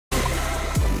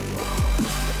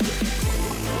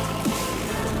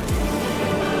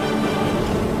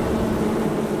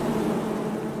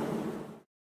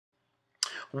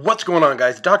What's going on,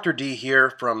 guys? Dr. D here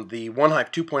from the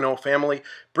OneHive 2.0 family,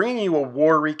 bringing you a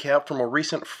war recap from a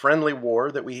recent friendly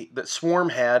war that Swarm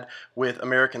had with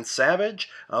American Savage.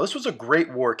 This was a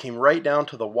great war, came right down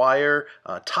to the wire,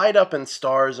 tied up in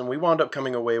stars, and we wound up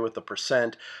coming away with the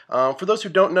percent. For those who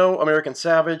don't know, American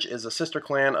Savage is a sister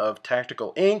clan of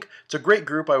Tactical Inc. It's a great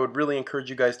group. I would really encourage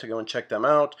you guys to go and check them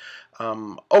out.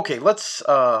 Okay, let's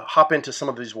hop into some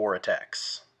of these war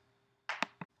attacks.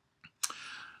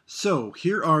 So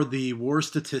here are the war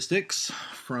statistics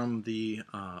from the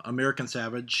American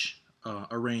Savage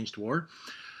arranged war.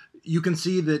 You can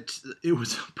see that it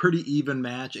was a pretty even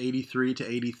match, 83 to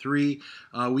 83.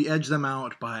 We edged them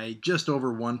out by just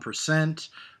over 1%.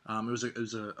 It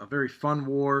was a very fun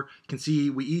war. You can see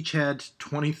we each had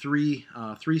 23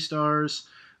 3 stars.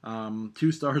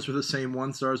 2 stars were the same,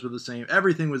 1 stars were the same.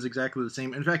 Everything was exactly the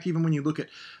same. In fact, even when you look at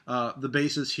the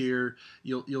bases here,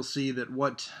 you'll see that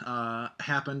what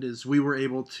happened is we were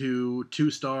able to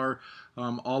 2-star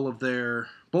both of their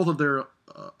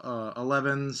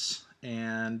 11s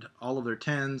and all of their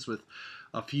 10s with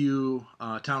a few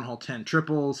Town Hall 10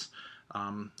 triples.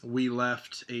 We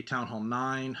left a Town Hall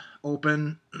 9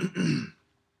 open.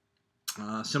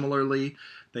 Similarly,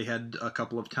 they had a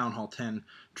couple of Town Hall 10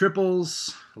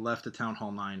 triples, left a Town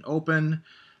Hall 9 open.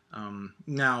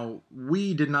 Now,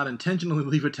 we did not intentionally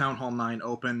leave a Town Hall 9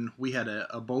 open. We had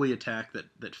a bully attack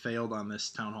that failed on this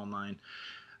Town Hall 9.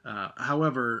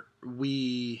 However,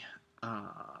 we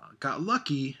got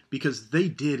lucky because they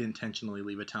did intentionally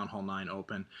leave a Town Hall 9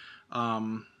 open.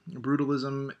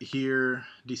 Brutalism here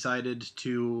decided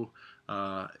to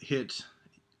hit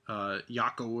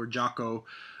Yako or Jocko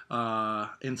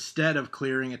instead of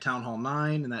clearing a Town Hall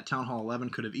 9, and that Town Hall 11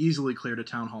 could have easily cleared a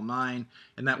Town Hall 9,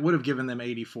 and that would have given them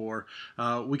 84.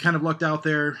 We kind of lucked out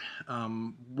there,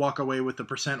 walk away with the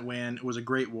percent win. It was a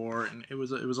great war, and it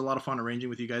was a lot of fun arranging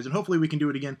with you guys, and hopefully we can do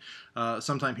it again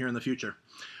sometime here in the future.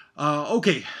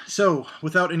 Okay, so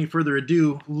without any further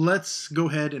ado, let's go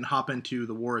ahead and hop into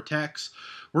the war attacks.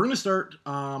 We're going to start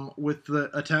with the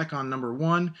attack on number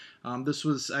 1. This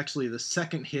was actually the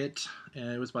second hit, and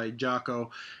it was by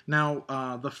Jocko. Now,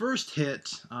 the first hit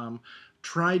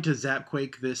tried to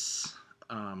Zapquake this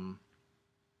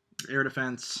air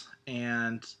defense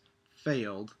and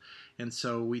failed. And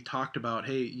so we talked about,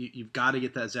 hey, you've got to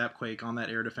get that Zapquake on that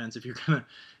air defense. If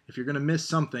you're gonna miss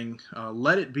something,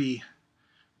 let it be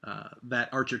that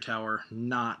Archer Tower,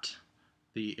 not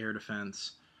the air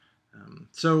defense.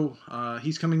 So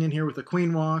he's coming in here with a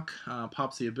Queen Walk,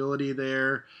 pops the ability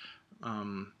there,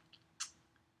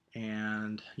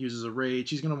 and uses a Rage.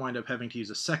 He's going to wind up having to use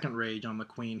a second Rage on the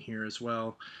Queen here as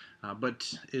well,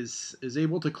 but is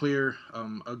able to clear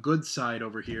a good side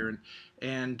over here.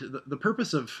 And the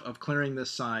purpose of clearing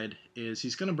this side is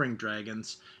he's going to bring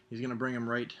dragons. He's going to bring them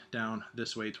right down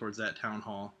this way towards that Town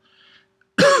Hall.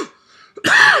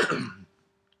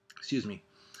 Excuse me.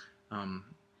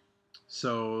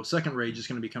 So second Rage is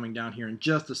going to be coming down here in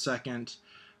just a second.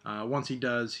 Once he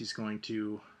does, he's going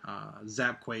to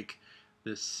Zapquake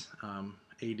this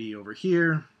AD over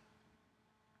here.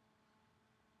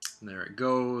 There it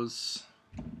goes.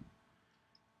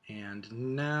 And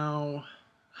now,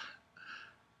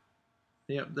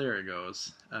 yep, there it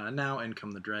goes. Now in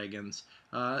come the dragons.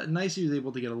 Nice he was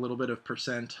able to get a little bit of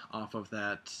percent off of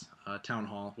that Town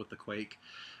Hall with the Quake.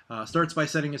 Starts by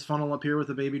setting his funnel up here with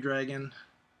the baby dragon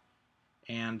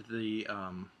and the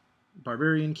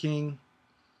Barbarian King,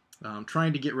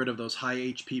 trying to get rid of those high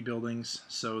HP buildings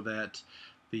so that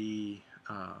the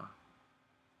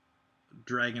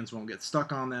dragons won't get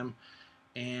stuck on them.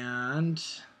 And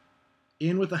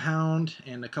in with the Hound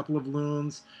and a couple of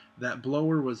loons. That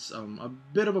blower was a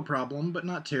bit of a problem, but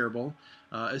not terrible.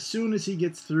 As soon as he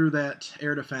gets through that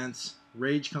air defense,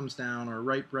 Rage comes down, or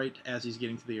right as he's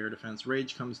getting to the air defense,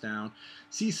 Rage comes down.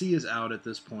 CC is out at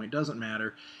this point, doesn't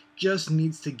matter. Just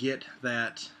needs to get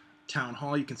that Town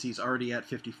Hall. You can see he's already at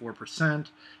 54%,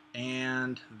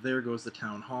 and there goes the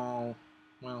Town Hall.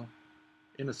 Well,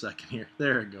 in a second here.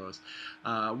 There it goes.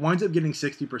 Winds up getting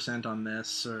 60% on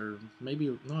this, or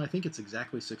maybe, no, I think it's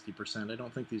exactly 60%. I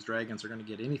don't think these dragons are going to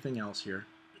get anything else here.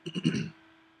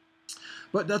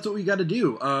 But that's what we got to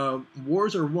do.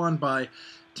 Wars are won by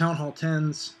Town Hall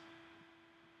 10s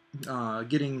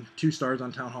getting 2 stars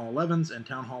on Town Hall 11s, and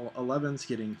Town Hall 11s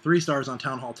getting 3 stars on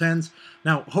Town Hall 10s.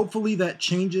 Now, hopefully that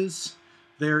changes.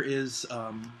 There is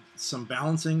some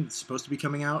balancing that's supposed to be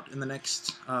coming out in the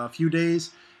next few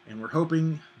days, and we're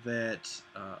hoping that,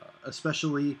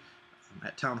 especially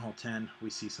at Town Hall 10, we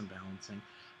see some balancing.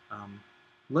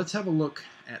 Let's have a look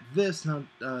at this. Now,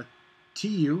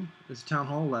 TU is Town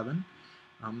Hall 11.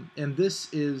 And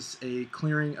this is a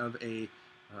clearing of a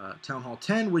Town Hall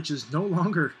 10, which is no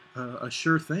longer a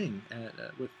sure thing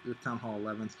with Town Hall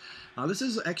 11s. This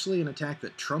is actually an attack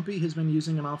that Trumpy has been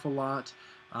using an awful lot.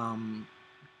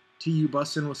 TU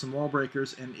busts in with some wall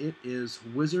breakers, and it is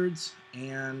wizards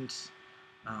and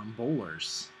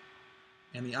bowlers.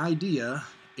 And the idea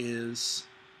is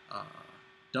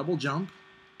double jump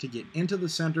to get into the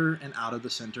center and out of the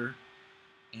center,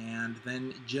 and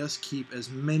then just keep as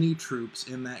many troops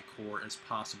in that core as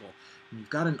possible. When you've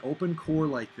got an open core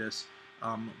like this,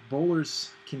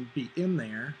 bowlers can be in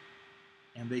there,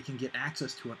 and they can get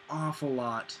access to an awful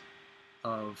lot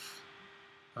of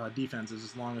defenses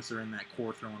as long as they're in that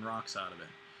core throwing rocks out of it.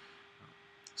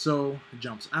 So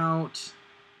jumps out,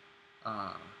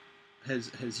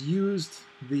 has used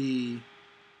the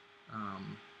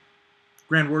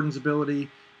Grand Warden's ability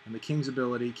and the King's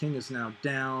ability. King is now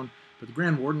down, but the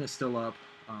Grand Warden is still up,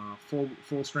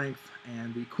 full strength,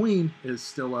 and the Queen is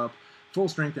still up, full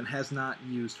strength, and has not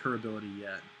used her ability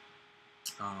yet.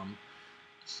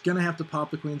 She's going to have to pop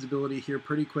the Queen's ability here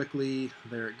pretty quickly.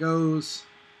 There it goes.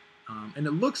 And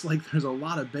it looks like there's a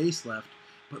lot of base left,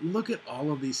 but look at all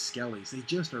of these skellies. They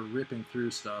just are ripping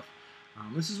through stuff.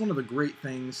 This is one of the great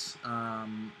things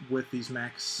with these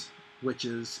Max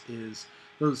Witches is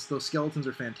those skeletons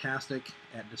are fantastic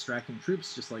at distracting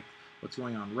troops, just like what's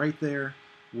going on right there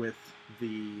with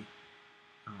the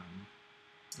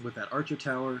with that archer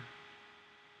tower.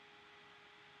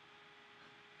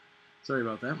 Sorry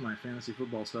about that, my fantasy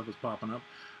football stuff is popping up.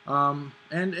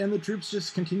 And the troops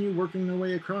just continue working their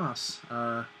way across.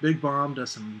 Big Bomb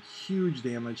does some huge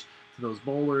damage to those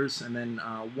bowlers, and then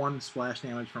one splash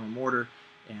damage from a mortar,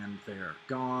 and they're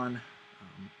gone.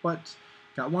 But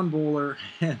got one bowler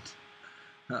and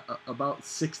about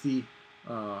 60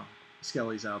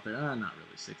 skellies out there. Not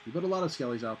really 60, but a lot of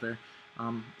skellies out there.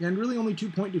 And really only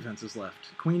 2 point defenses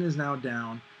left. Queen is now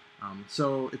down.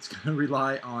 So it's going to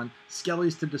rely on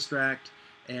skellies to distract,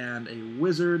 and a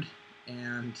wizard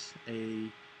and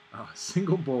a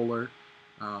single bowler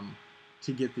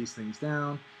to get these things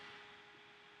down.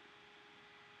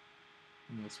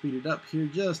 And we'll speed it up here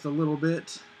just a little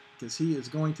bit because he is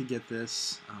going to get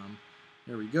this.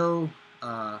 There we go.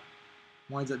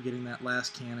 Winds up getting that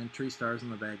last cannon. 3 stars in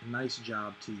the bag. Nice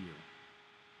job to you.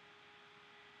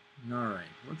 Alright,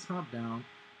 let's hop down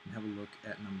and have a look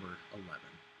at number 11.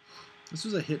 This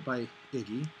was a hit by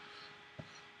Iggy.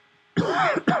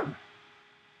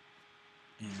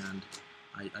 And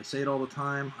I say it all the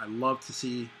time, I love to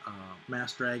see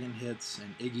Mass Dragon hits,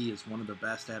 and Iggy is one of the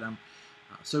best at them.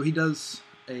 So he does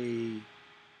a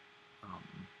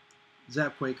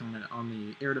Zap Quake on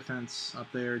the air defense up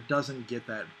there, doesn't get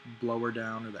that blower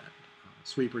down or that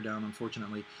sweeper down,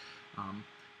 unfortunately.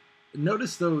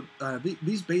 Notice, though,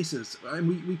 these bases,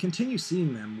 and we continue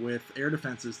seeing them with air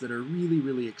defenses that are really,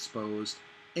 really exposed,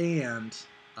 and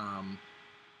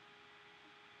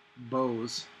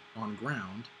bows on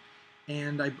ground.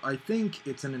 And I think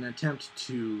it's in an attempt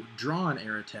to draw an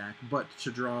air attack, but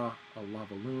to draw a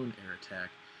Lava Loon air attack,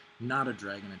 not a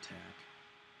dragon attack.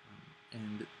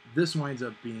 And this winds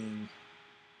up being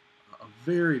a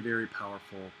very, very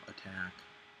powerful attack.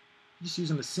 Just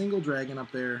using a single dragon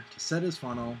up there to set his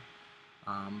funnel,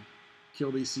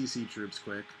 kill these CC troops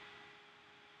quick.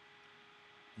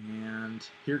 And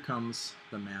here comes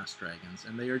the Mass Dragons,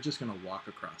 and they are just going to walk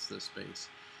across this space.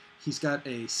 He's got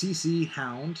a CC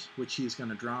Hound, which he's going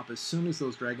to drop as soon as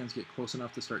those dragons get close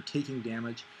enough to start taking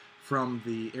damage from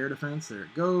the air defense. There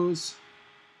it goes.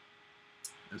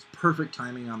 There's perfect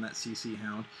timing on that CC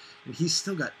Hound. And he's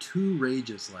still got 2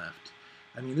 rages left.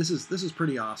 I mean, this is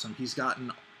pretty awesome. He's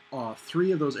gotten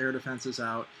 3 of those air defenses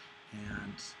out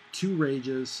and 2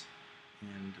 rages,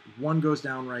 and 1 goes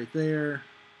down right there.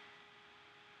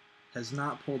 Has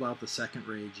not pulled out the second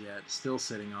rage yet, still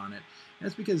sitting on it. And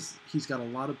that's because he's got a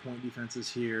lot of point defenses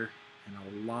here and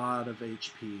a lot of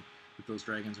HP that those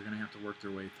dragons are going to have to work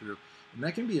their way through. And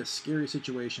that can be a scary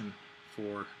situation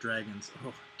for dragons.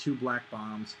 Oh, 2 black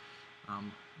bombs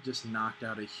just knocked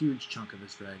out a huge chunk of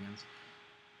his dragon's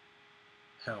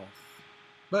health.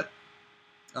 But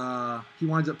he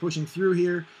winds up pushing through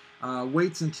here,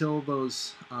 waits until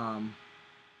those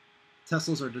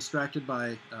Teslas are distracted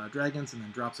by dragons, and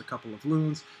then drops a couple of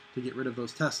loons to get rid of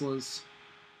those Teslas.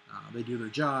 They do their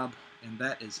job, and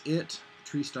that is it.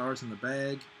 3 stars in the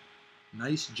bag.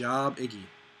 Nice job, Iggy.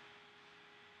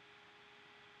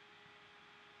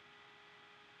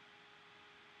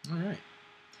 Alright,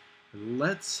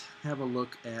 let's have a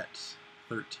look at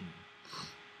 13.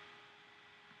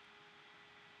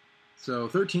 So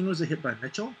 13 was a hit by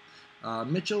Mitchell.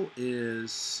 Mitchell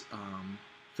is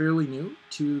fairly new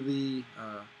to the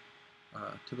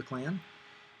clan.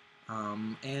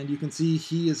 And you can see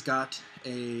he has got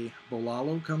a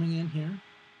Bolalo coming in here.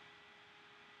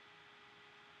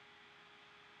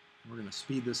 We're going to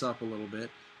speed this up a little bit.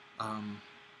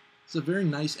 It's a very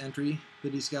nice entry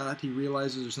that he's got. He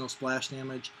realizes there's no splash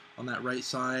damage on that right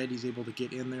side. He's able to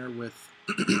get in there with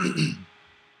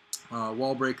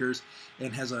wall breakers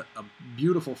and has a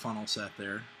beautiful funnel set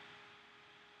there.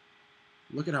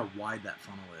 Look at how wide that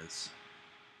funnel is.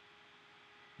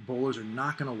 Bowlers are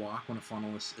not going to walk when a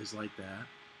funnel is like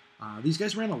that. These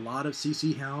guys ran a lot of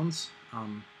CC Hounds.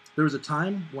 There was a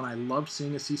time when I loved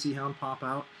seeing a CC Hound pop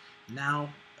out. Now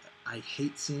I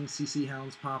hate seeing CC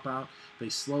Hounds pop out. They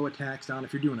slow attacks down.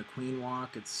 If you're doing a queen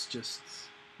walk, it's just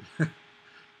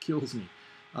kills me.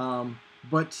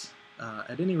 But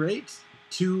at any rate,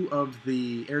 2 of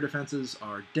the air defenses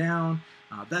are down.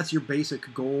 That's your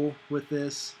basic goal with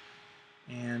this.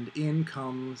 And in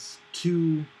comes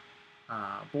 2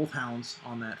 both hounds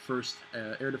on that first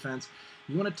air defense.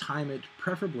 You want to time it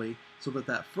preferably so that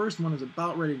that first one is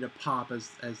about ready to pop as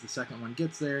the second one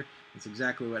gets there. That's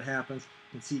exactly what happens.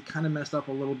 You can see kind of messed up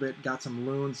a little bit, got some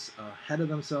loons ahead of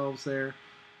themselves there.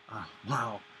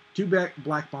 Wow, 2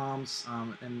 black bombs,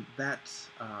 and that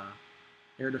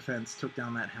air defense took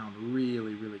down that hound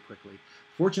really, really quickly.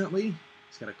 Fortunately,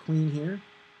 he's got a queen here,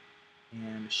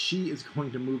 and she is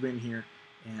going to move in here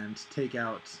and take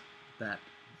out that,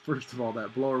 first of all,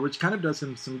 that blower, which kind of does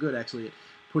him some good, actually. It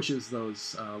pushes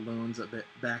those loons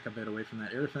back a bit away from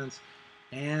that air defense.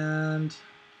 And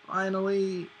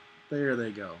finally, there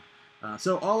they go.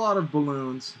 So all out of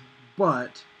balloons,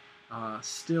 but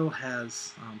still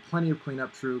has plenty of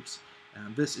cleanup troops.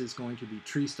 And this is going to be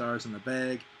tree stars in the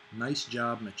bag. Nice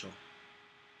job, Mitchell.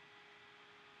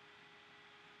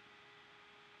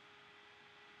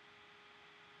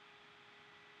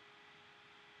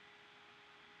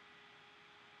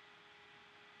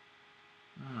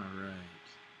 All right.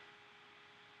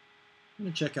 I'm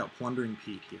going to check out Plundering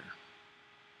Pete here.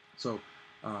 So,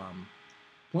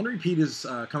 Plundering Pete is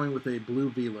coming with a blue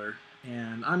velar,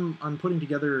 and I'm putting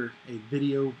together a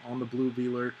video on the blue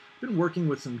velar. I've been working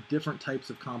with some different types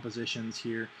of compositions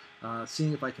here,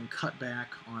 seeing if I can cut back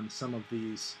on some of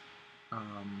these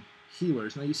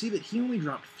healers. Now you see that he only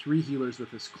dropped 3 healers with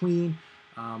his queen.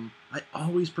 I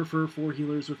always prefer 4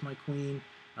 healers with my queen.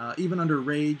 Even under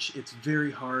rage, it's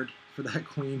very hard for that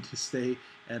queen to stay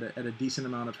at a decent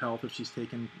amount of health if she's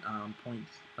taken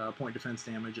point defense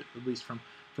damage, at least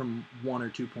from 1 or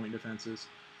 2 point defenses.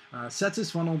 Sets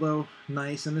his funnel, though,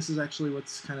 nice, and this is actually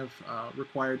what's kind of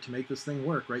required to make this thing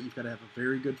work, right? You've got to have a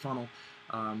very good funnel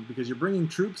because you're bringing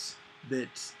troops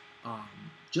that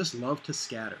just love to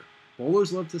scatter.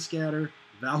 Bowlers love to scatter,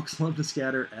 Valks love to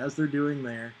scatter, as they're doing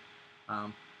there.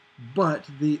 But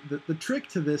the trick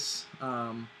to this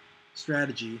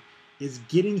strategy is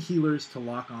getting healers to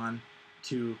lock on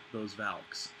to those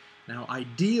Valks. Now,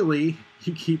 ideally,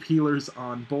 you keep healers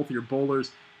on both your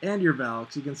bowlers and your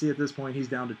Valks. You can see at this point he's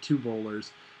down to 2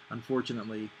 bowlers,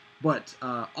 unfortunately. But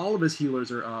all of his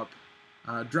healers are up.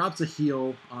 Drops a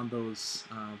heal on those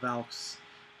Valks.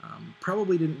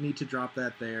 Probably didn't need to drop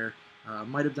that there.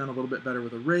 Might have done a little bit better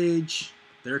with a rage.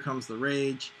 There comes the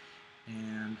rage.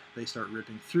 And they start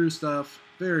ripping through stuff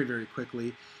very, very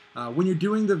quickly. When you're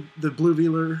doing the blue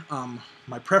velar,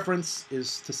 my preference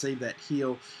is to save that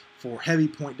heal for heavy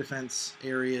point defense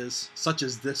areas, such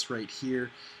as this right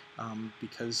here,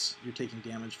 because you're taking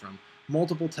damage from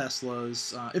multiple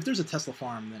Teslas. If there's a Tesla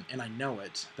farm, and I know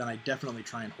it, then I definitely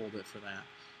try and hold it for that.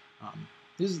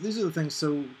 These are the things.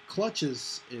 So Clutch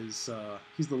is he's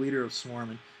the leader of Swarm,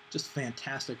 and just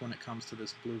fantastic when it comes to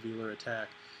this blue velar attack.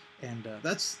 And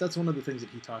that's one of the things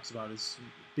that he talks about, is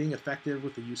being effective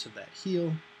with the use of that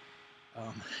heal.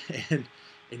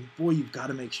 And boy, you've got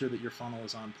to make sure that your funnel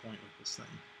is on point with this thing.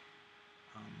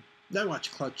 I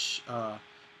watch Clutch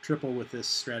triple with this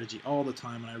strategy all the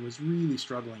time, and I was really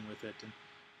struggling with it.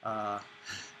 And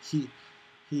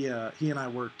he and I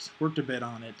worked a bit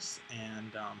on it,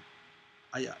 and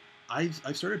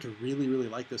I've started to really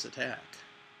like this attack.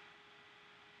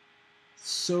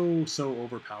 So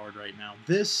overpowered right now.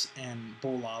 This and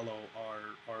Bolalo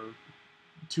are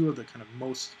 2 of the kind of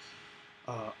most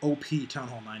OP Town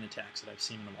Hall 9 attacks that I've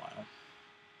seen in a while.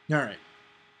 All right.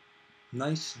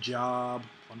 Nice job,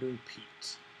 Plundering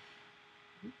Pete.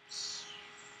 Oops.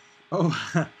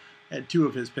 Oh, I had 2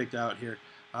 of his picked out here.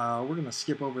 We're going to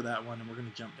skip over that one, and we're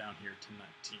going to jump down here to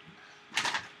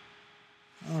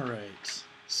 19. All right.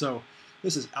 So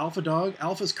this is Alpha Dog.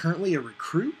 Alpha's currently a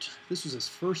recruit. This was his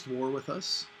first war with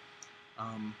us.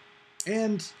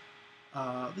 This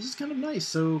is kind of nice.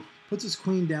 So puts his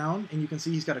queen down, and you can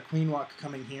see he's got a queen walk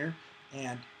coming here,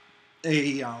 and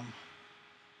a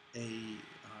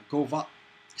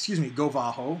excuse me,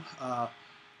 Govaho.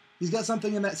 He's got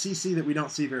something in that CC that we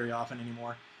don't see very often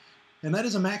anymore, and that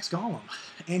is a Max Golem.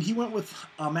 And he went with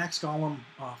a Max Golem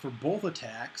for both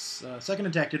attacks. Second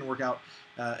attack didn't work out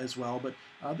as well, but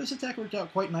this attack worked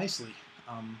out quite nicely.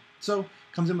 So,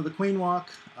 comes in with a Queen Walk,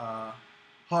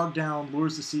 hog down,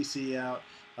 lures the CC out,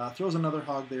 throws another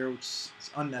hog there, which is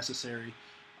unnecessary.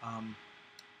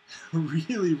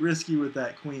 Really risky with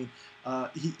that queen.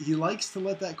 He likes to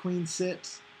let that queen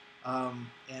sit,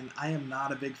 and I am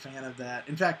not a big fan of that.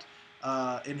 In fact,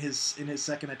 in his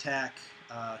second attack,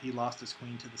 he lost his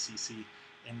queen to the CC,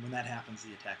 and when that happens,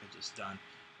 the attack is just done.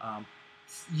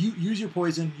 You use your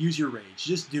poison, use your rage,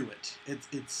 just do it.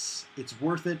 It's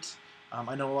worth it.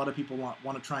 I know a lot of people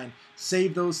want to try and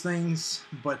save those things,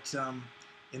 but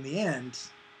in the end,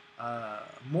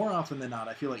 more often than not,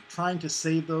 I feel like trying to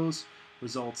save those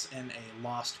results in a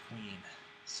lost queen.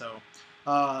 So,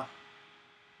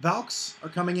 Valks are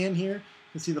coming in here.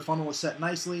 You can see the funnel is set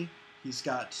nicely. He's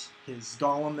got his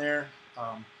Golem there,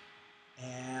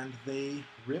 and they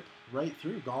rip right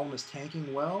through. Golem is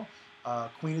tanking well.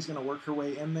 Queen is going to work her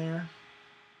way in there.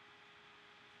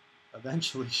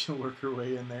 Eventually, she'll work her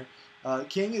way in there.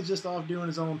 King is just off doing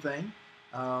his own thing.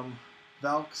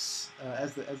 Valks,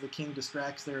 as the king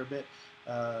distracts there a bit,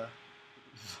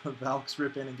 Valks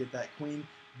rip in and get that queen.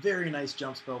 Very nice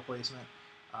jump spell placement.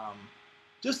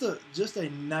 Just a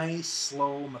nice,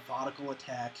 slow, methodical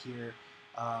attack here.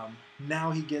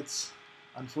 Now he gets,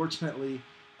 unfortunately,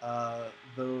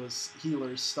 those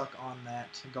healers stuck on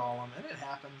that golem, and it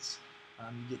happens.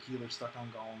 You get healers stuck on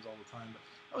golems all the time, but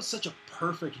that was such a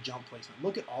perfect jump placement.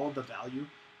 Look at all of the value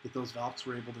that those Valks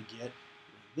were able to get.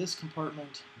 This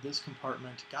compartment,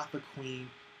 got the queen,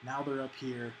 now they're up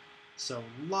here. So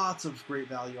lots of great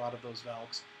value out of those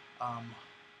Valks.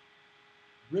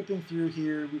 Ripping through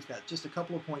here, we've got just a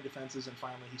couple of point defenses, and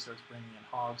finally he starts bringing in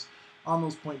hogs on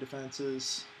those point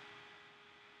defenses.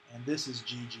 And this is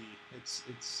GG.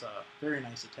 It's a very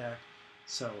nice attack.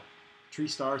 So, 3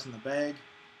 stars in the bag.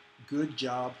 Good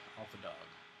job, Alpha Dog.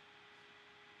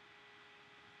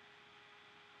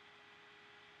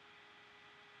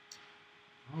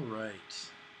 All right.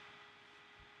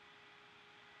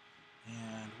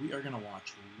 And we are going to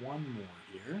watch one more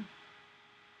here.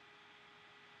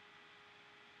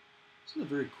 This is a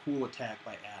very cool attack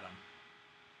by Adam.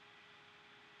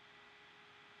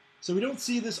 So we don't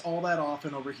see this all that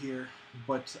often over here,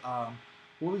 but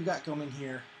what we've got coming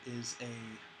here is a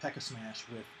P.E.K.K.A. smash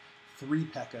with 3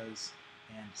 P.E.K.K.As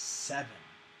and 7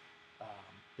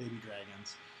 baby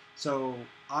dragons. So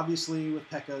obviously with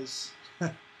P.E.K.K.As,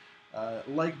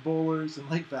 like bowlers and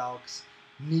like Valks,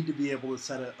 need to be able to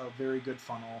set a very good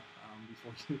funnel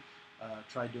before you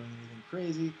try doing anything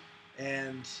crazy.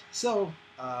 And so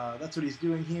that's what he's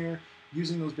doing here,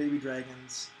 using those baby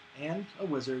dragons and a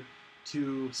wizard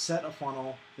to set a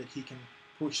funnel that he can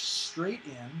push straight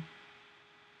in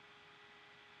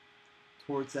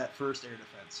towards that first air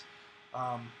defense.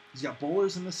 He's got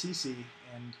bowlers in the CC,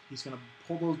 and he's going to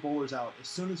pull those bowlers out as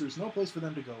soon as there's no place for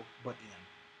them to go but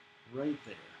in. Right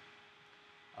there.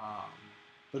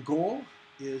 The goal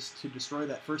is to destroy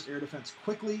that first air defense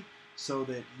quickly so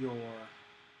that your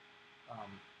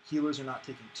healers are not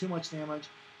taking too much damage.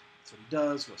 That's what he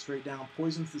does. Go straight down,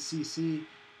 poisons the CC,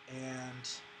 and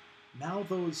now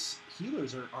those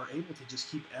healers are able to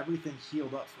just keep everything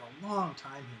healed up for a long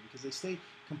time here because they stay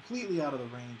completely out of the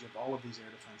range of all of these air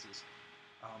defenses.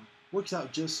 Works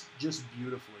out just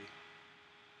beautifully.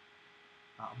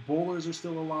 Bowlers are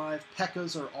still alive.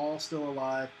 P.E.K.K.As are all still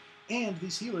alive. And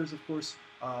these healers, of course,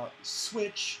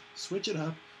 switch it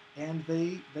up, and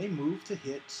they move to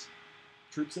hit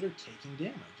troops that are taking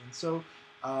damage. And so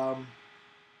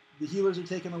the healers are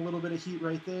taking a little bit of heat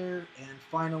right there, and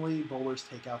finally bowlers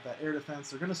take out that air defense.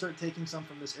 They're going to start taking some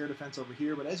from this air defense over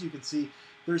here, but as you can see,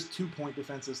 there's 2 point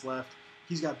defenses left.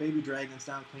 He's got baby dragons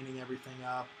down cleaning everything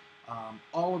up.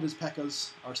 All of his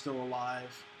P.E.K.K.As are still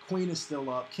alive. Queen is still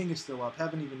up. King is still up.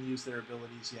 Haven't even used their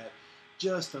abilities yet.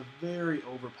 Just a very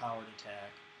overpowered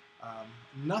attack.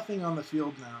 Nothing on the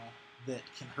field now that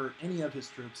can hurt any of his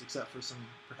troops except for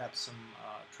perhaps some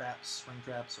traps, spring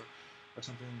traps, or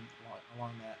something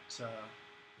along that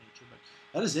nature. But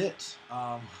that is it.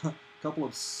 A couple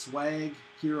of swag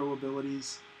hero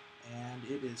abilities, and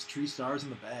it is 3 stars in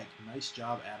the bag. Nice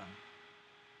job, Adam.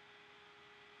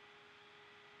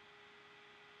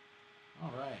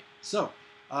 All right. So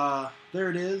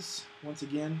there it is. Once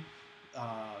again,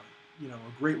 a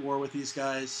great war with these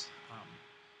guys,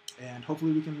 and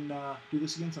hopefully we can do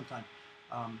this again sometime.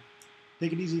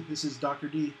 Take it easy. This is Dr.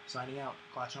 D signing out.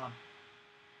 Clash on.